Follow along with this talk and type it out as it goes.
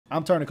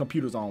I'm turning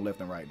computers on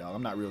left and right, dog.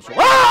 I'm not real sure.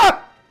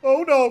 Ah!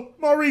 Oh no,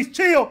 Maurice,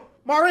 chill.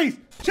 Maurice,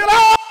 chill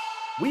out.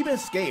 We've been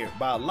scared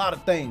by a lot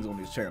of things on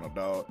this channel,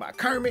 dog. By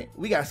Kermit,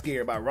 we got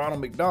scared by Ronald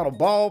McDonald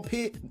ball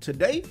pit.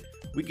 Today,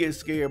 we get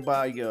scared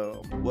by,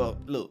 well,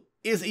 look,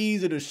 it's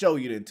easier to show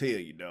you than tell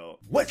you, dog.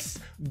 What's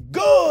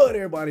good,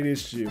 everybody?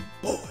 This your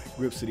boy,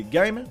 Rip City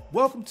Gaming.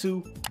 Welcome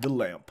to The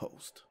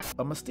Lamppost.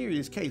 A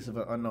mysterious case of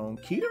an unknown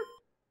Keter?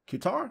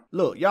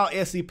 Look, y'all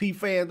SCP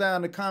fans down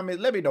in the comments,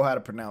 let me know how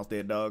to pronounce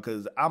that, dog,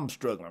 because I'm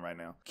struggling right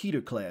now.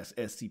 Keter class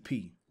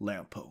SCP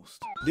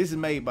Lamppost. This is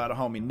made by the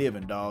homie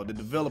Niven, dog, the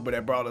developer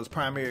that brought us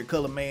Primary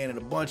Color Man and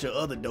a bunch of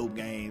other dope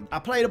games. I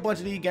played a bunch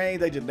of these games,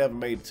 they just never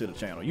made it to the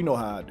channel. You know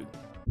how I do.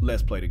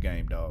 Let's play the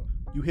game, dog.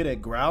 You hear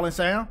that growling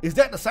sound? Is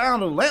that the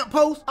sound of the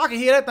lamppost? I can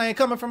hear that thing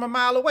coming from a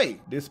mile away.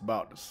 This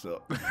about to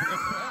suck.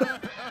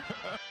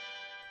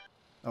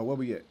 Oh, where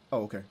we at?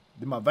 Oh, okay.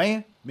 Did my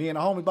van? Me and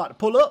the homie about to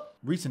pull up?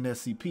 Recent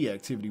SCP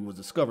activity was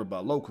discovered by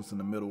locals in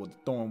the middle of the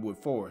Thornwood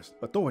Forest.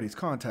 Authorities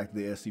contacted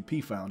the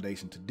SCP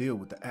Foundation to deal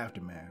with the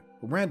aftermath.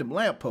 A random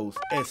lamppost,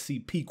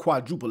 SCP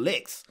Quadruple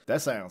X.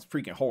 That sounds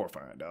freaking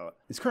horrifying, dog.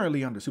 It's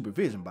currently under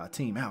supervision by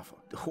Team Alpha.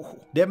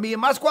 That me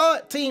and my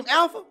squad? Team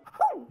Alpha?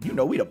 You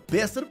know we the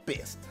best of the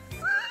best.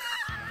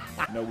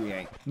 No, we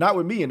ain't. Not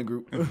with me in the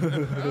group.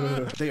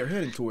 They are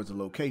heading towards a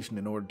location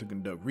in order to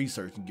conduct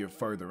research and give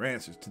further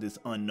answers to this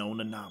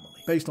unknown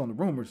anomaly. Based on the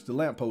rumors, the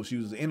lamppost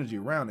uses energy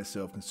around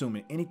itself,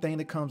 consuming anything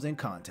that comes in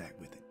contact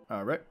with it.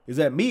 All right. Is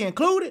that me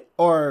included?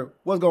 Or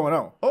what's going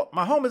on? Oh,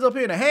 my homie's up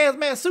here in a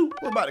hazmat suit.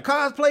 What about the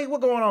cosplay?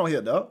 What's going on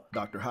here, dog?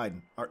 Dr.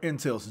 Heiden, our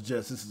intel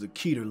suggests this is a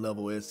Keter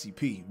level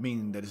SCP,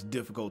 meaning that it's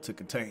difficult to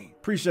contain.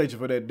 Appreciate you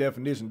for that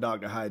definition,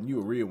 Dr. Heiden. You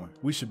a real one.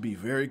 We should be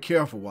very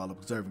careful while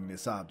observing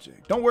this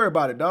object. Don't worry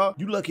about it, dog.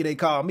 You lucky they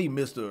call me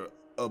Mr.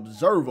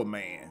 Observer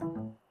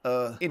Man.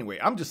 Anyway,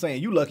 I'm just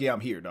saying you lucky I'm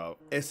here, dog.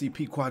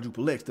 SCP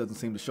Quadruple X doesn't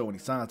seem to show any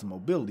signs of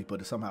mobility,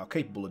 but is somehow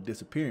capable of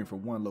disappearing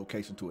from one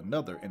location to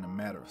another in a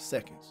matter of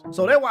seconds.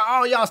 So that's why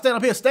all y'all stand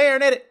up here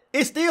staring at it.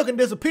 It still can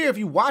disappear if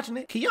you watching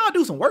it. Can y'all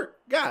do some work?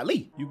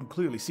 Golly. You can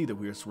clearly see that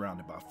we are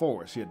surrounded by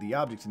forest, yet the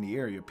objects in the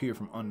area appear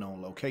from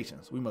unknown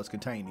locations. We must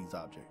contain these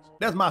objects.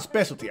 That's my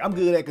specialty. I'm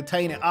good at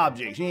containing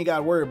objects. You ain't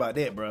gotta worry about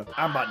that, bro.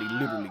 I'm about to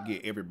literally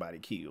get everybody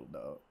killed,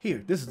 dog.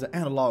 Here, this is an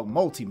analog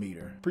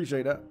multimeter.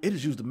 Appreciate that. It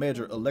is used to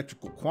measure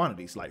electrical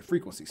quantities like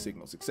frequency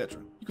signals,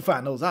 etc. You can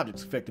find those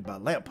objects affected by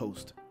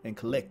lampposts and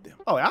collect them.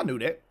 Oh, I knew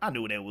that. I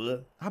knew what that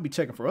was. I'll be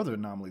checking for other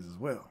anomalies as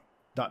well.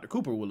 Dr.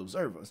 Cooper will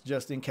observe us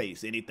just in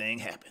case anything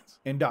happens.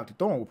 And Dr.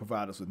 Thorne will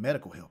provide us with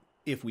medical help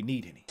if we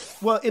need any.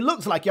 Well, it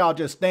looks like y'all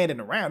just standing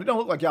around. It don't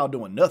look like y'all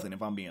doing nothing,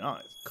 if I'm being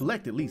honest.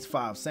 Collect at least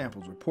 5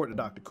 samples, report to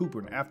Dr. Cooper,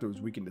 and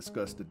afterwards we can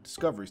discuss the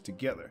discoveries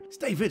together.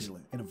 Stay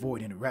vigilant and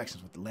avoid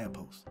interactions with the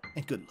lamppost.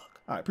 And good luck.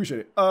 All right, appreciate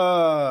it.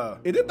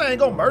 Is this thing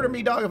gonna murder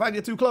me, dog, if I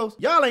get too close?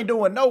 Y'all ain't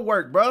doing no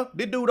work, bro.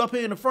 This dude up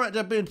here in the front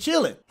just been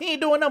chilling. He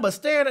ain't doing nothing but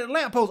staring at the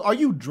lamppost. Are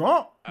you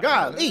drunk?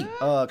 Golly. Can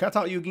I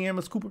talk to you again,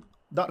 Mr. Cooper?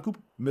 Dr. Cooper?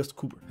 Mr.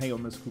 Cooper. Hang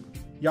on, Mr. Cooper.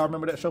 Y'all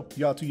remember that show?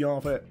 Y'all too young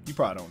for that? You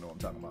probably don't know what I'm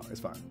talking about. It's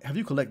fine. Have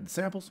you collected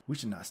samples? We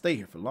should not stay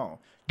here for long.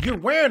 You're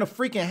wearing a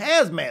freaking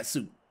hazmat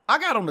suit. I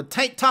got on the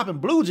tank top and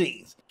blue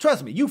jeans.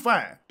 Trust me, you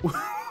fine.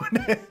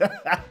 Wouldn't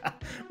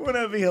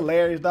that be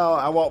hilarious, dog?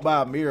 I walk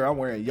by a mirror, I'm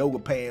wearing yoga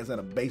pants and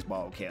a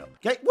baseball cap.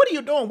 Okay, what are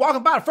you doing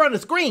walking by the front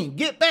of the screen?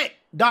 Get back.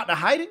 Dr.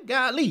 Heiden,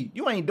 golly,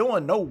 you ain't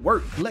doing no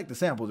work. Collect the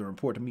samples and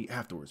report to me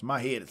afterwards. My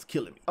head is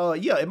killing me.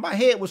 Yeah, if my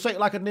head was shaped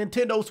like a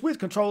Nintendo Switch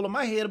controller,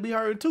 my head would be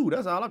hurting too.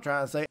 That's all I'm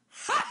trying to say.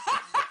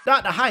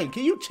 Dr. Heiden,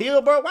 can you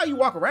chill, bro? Why you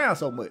walk around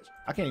so much?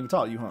 I can't even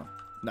talk to you, huh?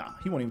 Nah,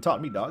 he won't even talk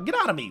to me, dog. Get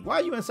out of me. Why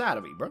are you inside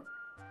of me, bro?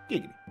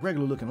 Giggity.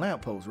 Regular looking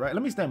lamppost, right?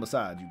 Let me stand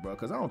beside you, bro,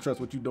 because I don't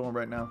trust what you doing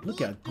right now. Look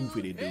how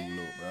goofy that dude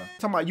look, bro.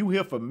 Talking about you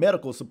here for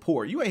medical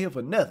support. You ain't here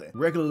for nothing.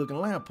 Regular looking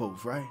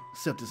lamppost, right?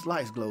 Except this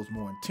light glows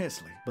more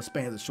intensely, but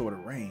spans a shorter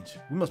range.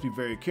 We must be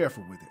very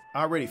careful with it.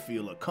 I already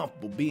feel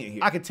uncomfortable being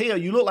here. I can tell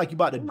you look like you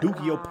about to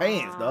dookie your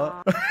pants,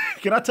 dog.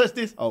 Can I touch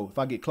this? Oh, if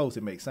I get close,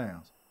 it makes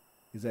sounds.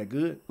 Is that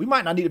good? We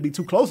might not need to be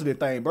too close to this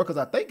thing, bro, because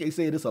I think they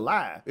said it's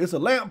alive. It's a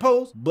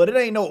lamppost, but it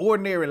ain't no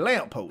ordinary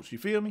lamppost. You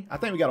feel me? I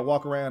think we got to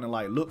walk around and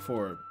like look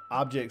for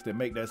objects that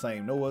make that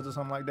same noise or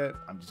something like that.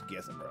 I'm just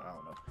guessing, bro. I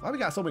don't know. Why we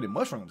got so many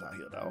mushrooms out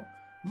here, dog?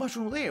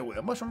 Mushrooms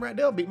everywhere. Mushroom right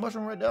there, big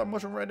mushroom right there,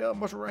 mushroom right there,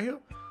 mushroom right here.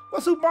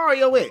 What's Super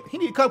Mario at? He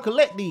need to come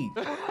collect these.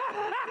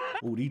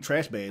 Ooh, these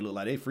trash bags look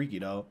like they freaky,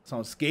 dog.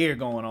 Something scared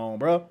going on,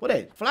 bro. What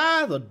that?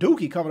 Flies or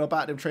dookie coming up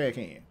out them trash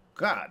cans?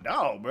 God,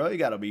 dog, bro. You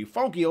gotta be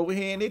funky over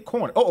here in that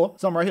corner. Oh,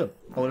 something right here.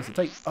 Oh, that's a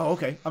tape. Oh,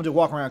 okay. I'm just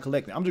walking around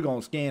collecting. I'm just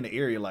gonna scan the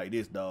area like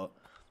this, dog.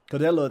 Cause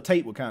that little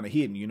tape was kind of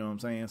hidden, you know what I'm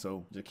saying?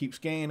 So just keep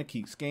scanning,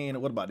 keep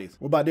scanning. What about this?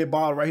 What about this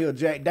bottle right here,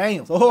 Jack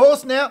Daniels? Oh,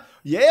 snap.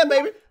 Yeah,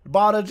 baby. The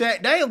bottle of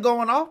Jack Daniels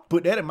going off.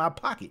 Put that in my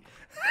pocket.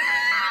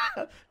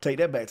 Take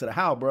that back to the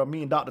house, bro.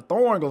 Me and Dr.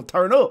 Thorne gonna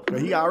turn up.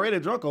 He already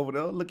drunk over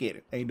there. Look at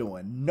it. Ain't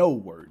doing no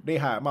work. They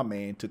hired my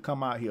man to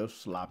come out here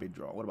sloppy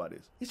drunk. What about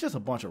this? It's just a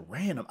bunch of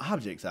random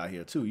objects out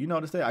here too. You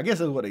notice that? I guess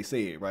that's what they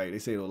said, right? They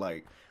said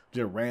like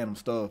Just random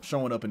stuff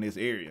showing up in this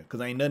area. Cause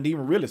ain't nothing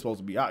even really supposed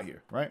to be out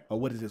here, right? Oh,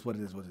 what is this? What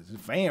is this? What is this?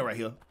 This fan right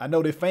here. I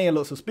know this fan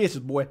looks suspicious,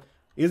 boy.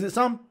 Is it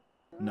something?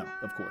 No,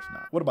 of course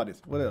not. What about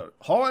this? What else?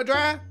 Hard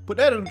drive? Put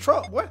that in the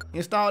truck, boy.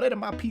 Install that in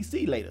my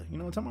PC later. You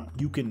know what I'm talking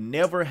about? You can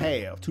never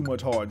have too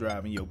much hard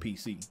drive in your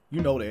PC.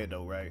 You know that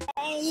though, right?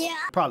 Yeah.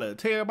 Probably a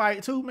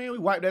terabyte too, man. We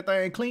wipe that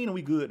thing clean and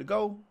we good to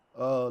go.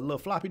 Little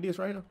floppy disk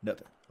right here.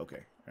 Nothing.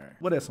 Okay. All right.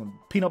 What is some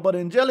peanut butter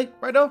and jelly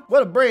right there?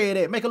 Where the bread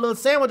at? Make a little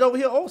sandwich over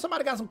here. Oh,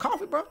 somebody got some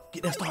coffee, bro.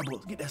 Get that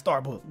Starbucks. Get that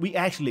Starbucks. We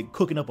actually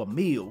cooking up a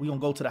meal. We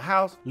gonna go to the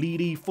house, leave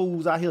these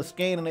fools out here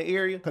scanning the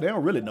area, cause they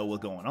don't really know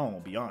what's going on, to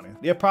be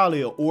honest. They're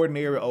probably an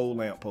ordinary old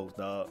lamppost,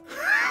 dog.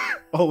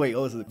 Oh wait,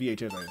 oh, it's a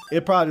VHS right?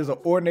 It probably is an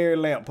ordinary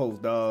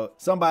lamppost, dog.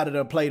 Somebody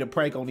done played a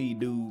prank on these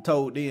dudes,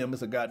 told them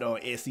it's a goddamn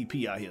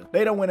SCP out here.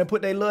 They done went and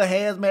put their little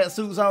hazmat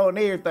suits on and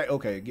everything.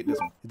 Okay, get this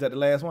one. Is that the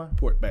last one?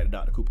 Port back to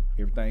Dr. Cooper.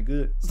 Everything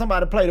good?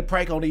 Somebody played a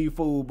prank on these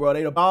fools, bro.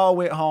 They all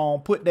went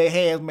home, put their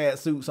hazmat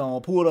suits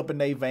on, pulled up in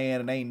their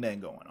van, and ain't nothing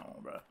going on,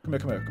 bro. Come here,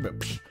 come here, come here.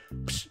 Psh,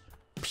 psh,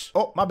 psh.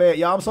 Oh, my bad,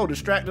 y'all. I'm so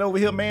distracted over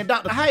here, man.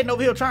 Dr. Heiden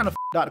over here trying to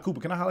Dr.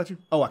 Cooper. Can I holler at you?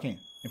 Oh, I can.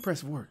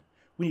 Impressive work.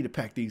 We need to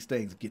pack these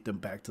things and get them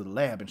back to the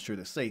lab and ensure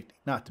their safety.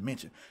 Not to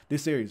mention,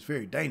 this area is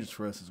very dangerous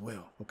for us as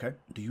well, okay?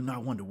 Do you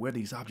not wonder where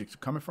these objects are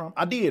coming from?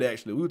 I did,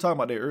 actually. We were talking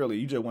about that earlier.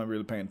 You just weren't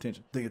really paying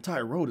attention. The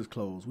entire road is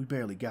closed. We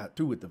barely got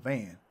through with the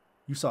van.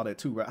 You saw that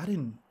too, right? I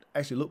didn't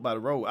actually look by the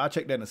road. I'll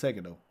check that in a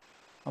second, though.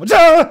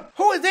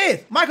 Who is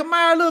this? Michael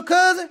Myers' little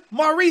cousin?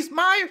 Maurice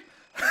Myers?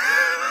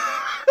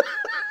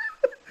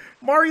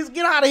 Maurice,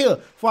 get out of here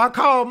before I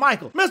call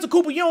Michael. Mr.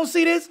 Cooper, you don't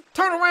see this?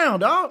 Turn around,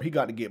 dog. He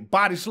got to get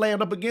body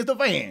slammed up against the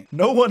van.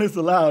 No one is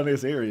allowed in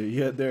this area,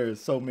 yet there are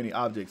so many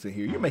objects in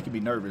here. You're making me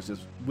nervous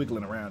just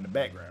wiggling around in the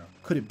background.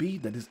 Could it be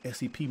that this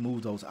SCP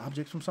moves those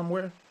objects from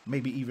somewhere?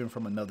 Maybe even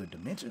from another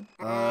dimension?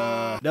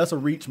 That's a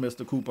reach,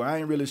 Mr. Cooper. I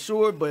ain't really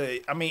sure,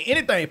 but I mean,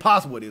 anything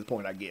possible at this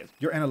point, I guess.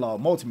 Your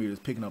analog multimeter is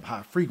picking up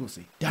high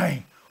frequency.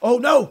 Dang. Oh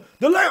no,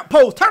 the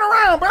lamppost. Turn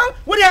around, bro.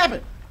 What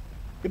happened?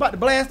 You about to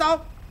blast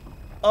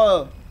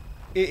off?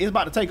 It's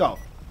about to take off.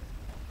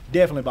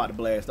 Definitely about to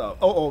blast off.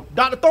 Oh,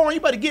 Dr. Thorne,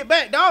 you better get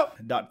back, dog.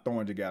 Dr.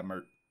 Thorne just got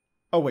murked.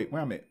 Oh, wait,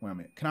 where I'm at?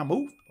 Can I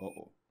move?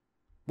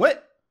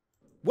 What?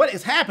 What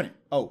is happening?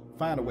 Oh,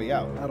 find a way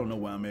out. I don't know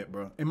where I'm at,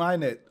 bro. Am I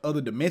in that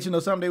other dimension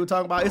or something they were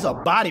talking about? It's a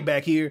body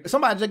back here.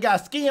 Somebody just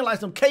got skinned like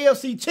some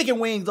KFC chicken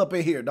wings up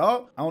in here,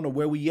 dog. I don't know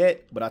where we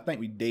at, but I think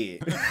we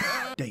dead.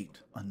 Date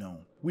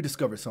unknown. We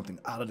discovered something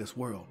out of this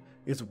world.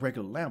 It's a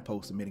regular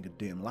lamppost emitting a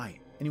dim light.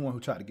 Anyone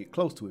who tried to get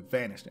close to it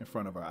vanished in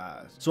front of our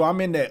eyes. So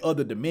I'm in that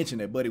other dimension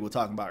that Buddy was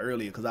talking about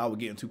earlier because I was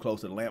getting too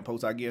close to the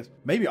lamppost, I guess.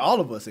 Maybe all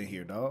of us in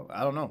here, dog.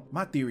 I don't know.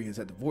 My theory is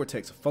that the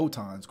vortex of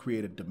photons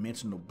create a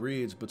dimensional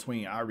bridge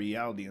between our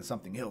reality and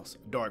something else,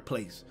 a dark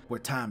place where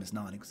time is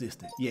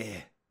non-existent.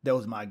 Yeah, that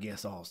was my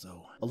guess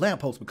also. A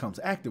lamppost becomes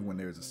active when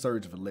there's a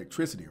surge of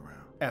electricity around.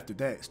 After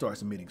that, it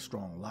starts emitting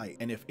strong light,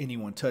 and if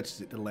anyone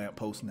touches it, the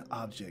lamppost and the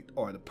object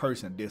or the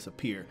person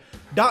disappear.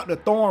 Dr.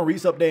 Thorne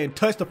reached up there and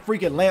touched the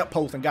freaking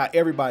lamppost and got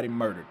everybody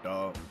murdered,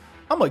 dog.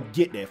 I'm gonna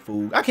get that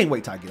fool. I can't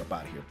wait till I get up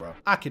out of here, bro.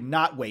 I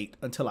cannot wait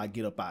until I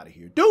get up out of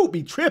here. Dude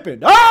be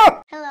tripping.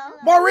 Ah! Hello?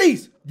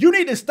 Maurice, you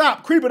need to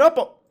stop creeping up.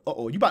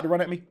 Uh-oh, you about to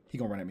run at me? He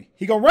gonna run at me.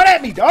 He gonna run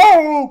at me,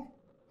 dog!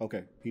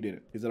 Okay, he did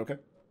it. Is it okay?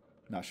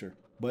 Not sure.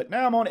 But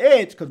now I'm on the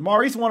edge because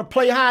Maurice want to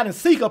play hide and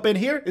seek up in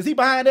here. Is he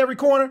behind every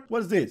corner?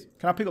 What is this?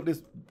 Can I pick up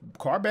this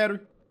car battery?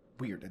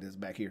 Weird that it's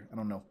back here. I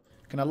don't know.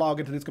 Can I log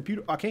into this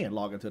computer? I can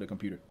log into the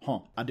computer. Huh.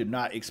 I did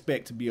not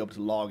expect to be able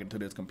to log into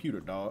this computer,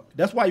 dog.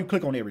 That's why you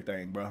click on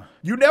everything, bro.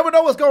 You never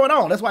know what's going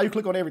on. That's why you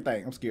click on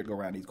everything. I'm scared to go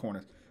around these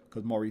corners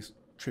because Maurice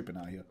tripping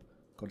out here.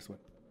 Go this way.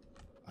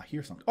 I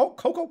hear something. Oh,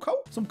 Cocoa.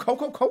 Some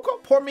Cocoa.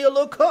 Pour me a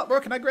little cup, bro.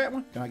 Can I grab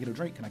one? Can I get a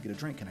drink? Can I get a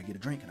drink? Can I get a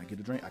drink? Can I get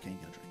a drink? I can't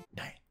get a drink.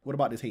 Dang. What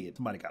about this head?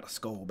 Somebody got a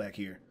skull back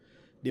here.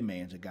 This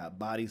man just got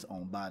bodies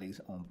on bodies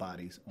on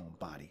bodies on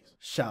bodies.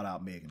 Shout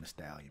out Megan Thee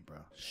Stallion, bro.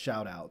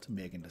 Shout out to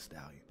Megan Thee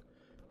Stallion.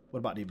 What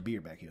about this beer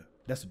back here?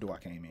 That's the door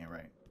I came in,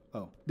 right?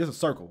 Oh, this is a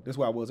circle. This is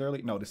where I was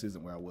early? No, this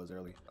isn't where I was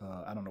early.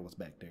 I don't know what's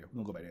back there.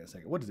 We'll go back there in a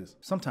second. What is this?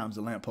 Sometimes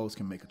the lamppost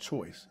can make a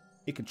choice.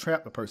 It can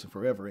trap a person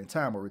forever and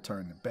time will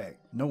return them back.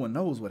 No one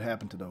knows what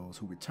happened to those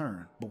who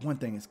return. But one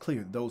thing is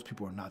clear, those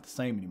people are not the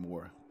same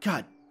anymore.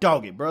 God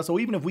dog it, bro. So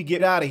even if we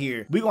get out of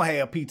here, we gonna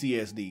have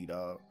PTSD,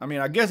 dog. I mean,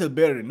 I guess it's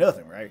better than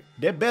nothing, right?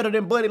 They're better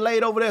than Buddy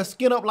laid over there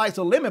skin up like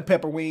some lemon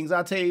pepper wings,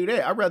 I tell you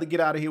that. I'd rather get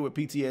out of here with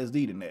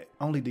PTSD than that.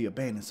 Only the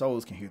abandoned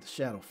souls can hear the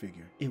shadow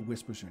figure. It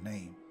whispers your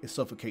name. It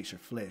suffocates your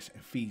flesh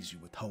and feeds you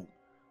with hope.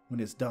 When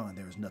it's done,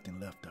 there is nothing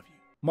left of you.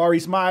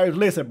 Maurice Myers,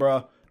 listen,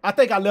 bro. I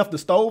think I left the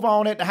stove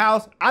on at the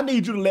house. I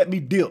need you to let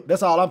me dip.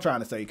 That's all I'm trying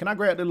to say. Can I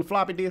grab the little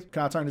floppy disk?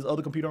 Can I turn this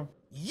other computer on?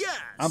 Yes.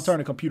 I'm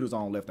turning computers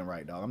on left and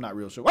right, dog. I'm not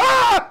real sure.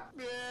 Ah!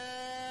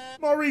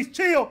 Maurice,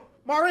 chill.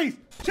 Maurice,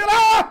 chill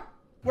out.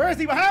 Where is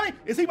he behind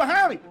me? Is he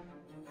behind me?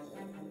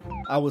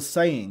 I was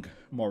saying,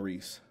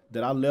 Maurice,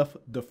 that I left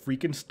the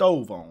freaking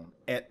stove on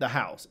at the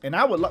house. And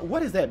I would like,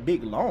 what is that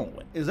big long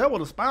one? Is that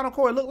what a spinal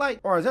cord look like?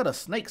 Or is that a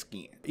snake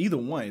skin? Either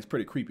one is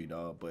pretty creepy,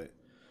 dog, but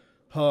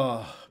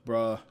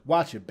Bruh,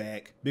 watch your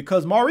back.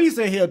 Because Maurice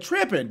in here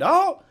tripping,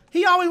 dog.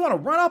 He always want to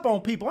run up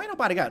on people. Ain't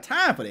nobody got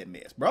time for that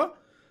mess, bruh.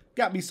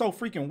 Got me so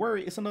freaking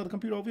worried. It's another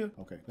computer over here.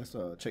 Okay, let's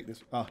check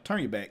this. Turn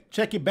your back.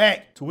 Check your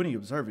back. To any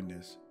observing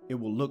this, it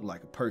will look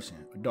like a person,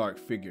 a dark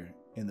figure.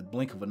 In the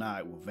blink of an eye,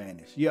 it will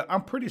vanish. Yeah,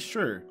 I'm pretty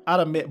sure I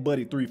done met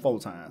Buddy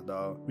 3-4 times,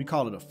 dog. We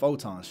call it a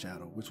photon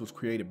shadow, which was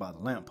created by the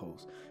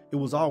lamppost. It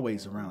was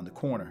always around the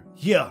corner.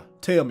 Yeah,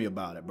 tell me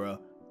about it, bruh.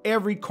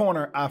 Every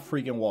corner I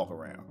freaking walk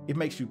around. It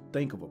makes you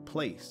think of a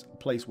place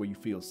where you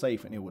feel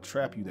safe, and it will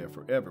trap you there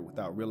forever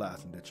without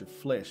realizing that your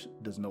flesh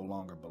does no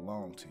longer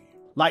belong to you.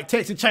 Like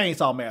Texas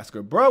Chainsaw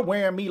Massacre, bruh,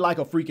 wearing me like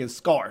a freaking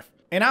scarf.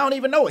 And I don't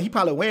even know it. He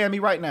probably wearing me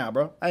right now,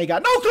 bro. I ain't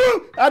got no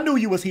clue. I knew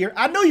you was here.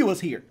 I knew you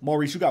was here.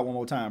 Maurice, you got one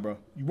more time, bro.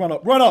 You run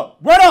up, run up,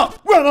 run up,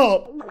 run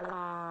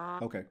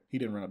up. Okay, he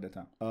didn't run up that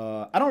time.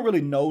 I don't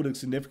really know the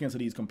significance of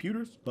these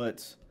computers,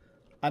 but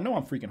I know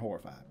I'm freaking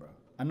horrified, bro.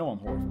 I know I'm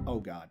horrified. Oh,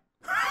 God.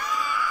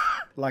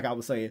 Like I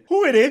was saying,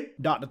 who it is?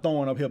 Dr.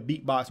 Thorne up here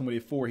beatboxing with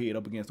his forehead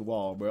up against the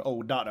wall, bro.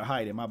 Oh, Dr.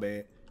 Heiden, my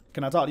bad.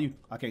 Can I talk to you?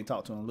 I can't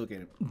talk to him. Look at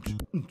him.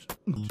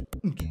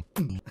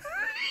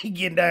 He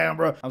getting down,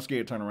 bro. I'm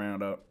scared to turn around,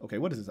 dog. Okay,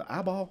 what is this, an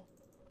eyeball?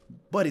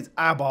 But his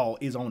eyeball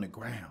is on the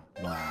ground.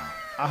 Wow.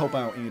 I hope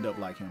I don't end up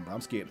like him, but I'm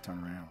scared to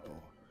turn around.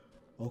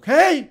 Oh.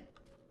 Okay.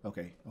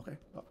 Okay.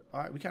 All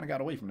right, we kind of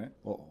got away from that.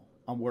 Uh-oh.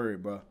 I'm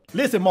worried, bro.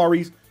 Listen,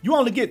 Maurice, you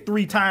only get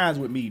 3 times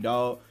with me,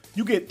 dog.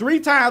 You get 3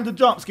 times to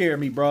jump scare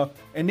me, bro.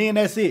 And then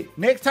that's it.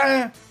 Next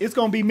time, it's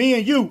going to be me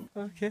and you.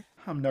 Okay.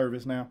 I'm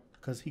nervous now.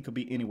 Because he could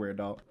be anywhere,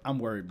 dog. I'm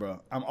worried,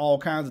 bro. I'm all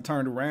kinds of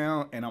turned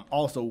around, and I'm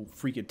also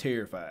freaking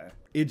terrified.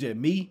 It's just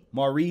me,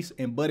 Maurice,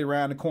 and Buddy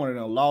around the corner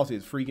that lost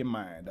his freaking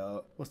mind,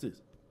 dog. What's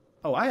this?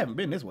 Oh, I haven't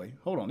been this way.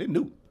 Hold on, it's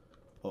new.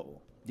 Uh-oh.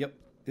 Yep,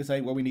 this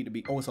ain't where we need to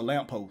be. Oh, it's a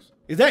lamppost.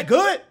 Is that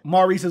good?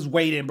 Maurice is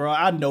waiting, bro.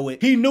 I know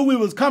it. He knew we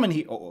was coming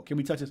here. Uh-oh, can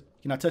we touch this?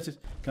 Can I touch this?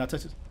 Can I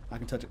touch this? I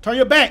can touch it. Turn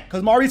your back,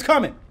 because Maurice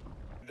coming.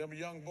 Them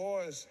young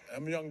boys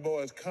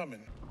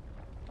coming.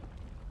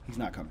 He's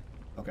not coming.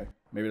 Okay,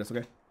 maybe that's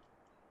okay.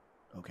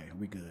 Okay,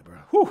 we good, bro.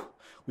 Whew,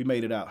 we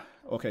made it out.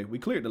 Okay, we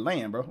cleared the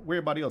land, bro. Where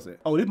everybody else at?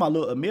 Oh, this is my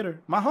little emitter.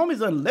 My homies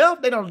done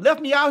left. They done left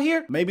me out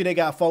here. Maybe they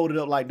got folded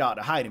up like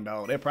Dr. Heiden,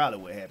 dog. That probably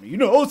what happened. You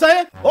know what I'm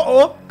saying?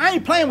 Uh-oh, I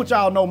ain't playing with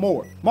y'all no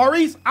more.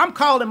 Maurice, I'm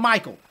calling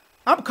Michael.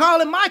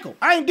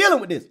 I ain't dealing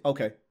with this.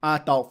 Okay, I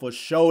thought for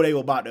sure they were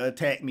about to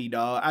attack me,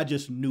 dog. I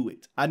just knew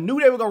it. I knew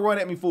they were gonna run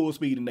at me full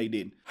speed and they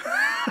didn't.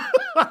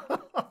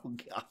 Oh,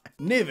 God.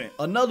 Niven,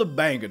 another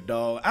banger,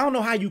 dog. I don't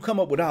know how you come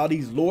up with all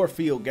these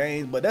lore-filled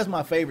games, but that's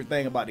my favorite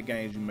thing about the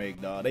games you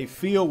make, dog. They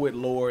fill with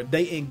lore.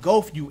 They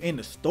engulf you in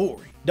the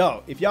story.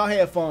 Dog, if y'all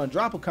had fun,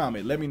 drop a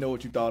comment. Let me know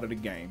what you thought of the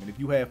game. And if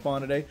you had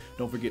fun today,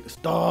 don't forget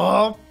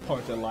to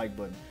punch that like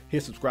button.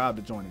 Hit subscribe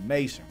to join the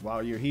nation.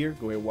 While you're here,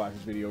 go ahead and watch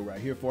this video right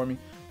here for me.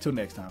 Till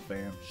next time,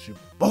 fam. It's your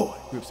boy,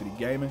 Grip City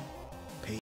Gaming.